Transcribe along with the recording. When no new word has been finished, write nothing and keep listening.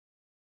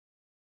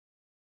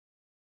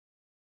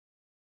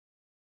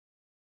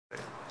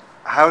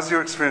How's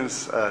your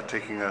experience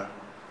taking a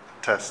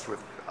test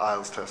with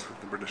IELTS test with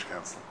the British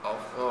Council?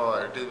 Oh,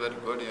 it is very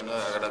good. I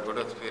had a good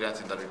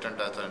experience in the written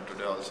test, and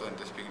today also in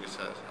the speaking test,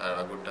 I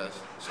had a good test.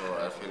 So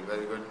I feel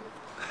very good.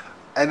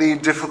 Any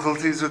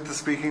difficulties with the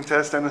speaking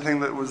test? Anything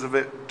that was a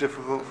bit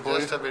difficult for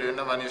Just you? a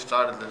bit, when you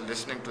start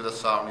listening to the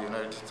sound,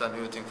 it's a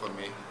new thing for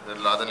me.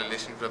 Rather than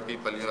listening to the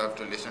people, you have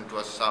to listen to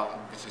a sound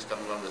which is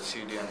coming from the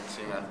CD and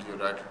sing, and you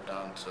write it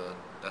down. So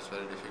that's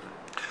very difficult.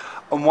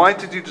 And why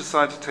did you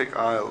decide to take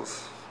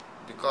IELTS?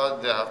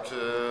 Because they have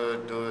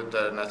to do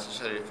the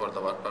necessary for the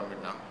work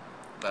permit now.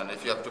 Then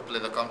if you have to play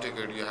the county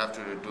cricket, you have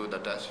to do the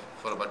test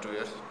for about 2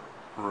 years.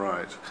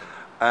 Right.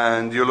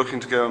 And you're looking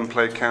to go and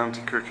play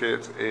county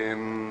cricket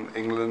in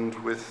England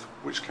with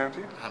which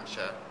county?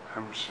 Hampshire.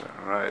 Hampshire,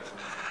 right.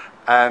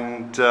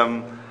 And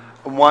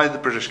why the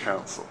British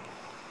Council?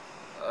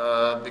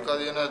 Because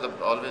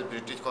the always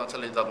British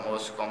Council is the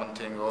most common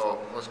thing, or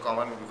most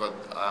common, because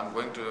I'm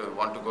going to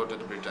want to go to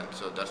the Britain,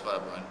 so that's why I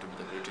went to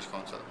the British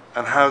Council.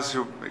 And how's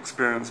your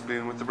experience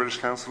been with the British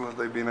Council? Have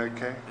they been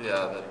okay?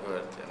 Yeah, very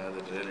good.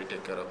 They really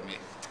take care of me.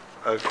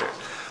 Okay.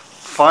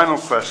 Final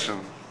question,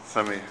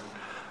 Sami.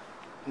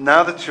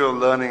 Now that you're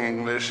learning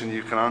English and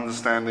you can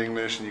understand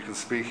English and you can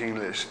speak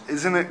English,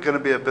 isn't it going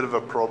to be a bit of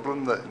a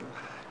problem that,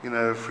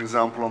 for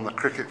example, on the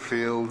cricket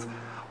field,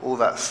 all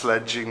that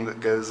sledging that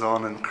goes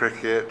on in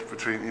cricket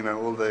between,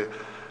 all the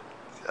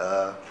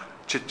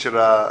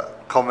chichara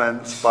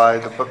comments by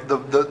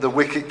the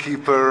wicket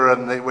keeper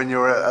and when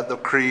you're at the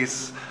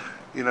crease,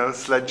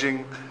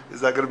 sledging,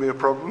 is that going to be a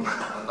problem?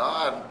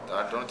 No,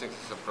 I don't think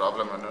it's a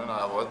problem.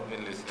 I was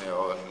been listening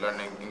or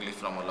learning English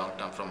from a long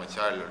time, from my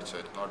childhood, so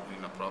it's not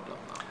been a problem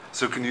now.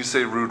 So can you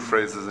say rude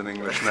phrases in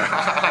English now?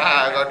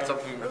 I got some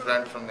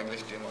friends from the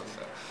English team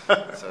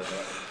also.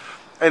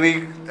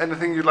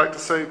 Anything you'd like to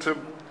say to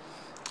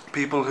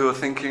people who are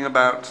thinking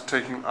about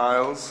taking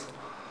IELTS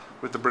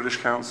with the British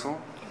Council?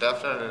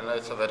 Definitely,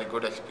 it's a very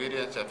good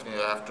experience. If you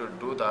have to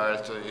do the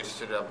IELTS, so it's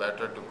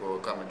better to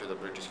come into the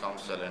British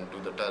Council and do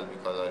the test,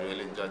 because I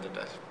really enjoyed the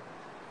test.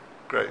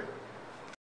 Great.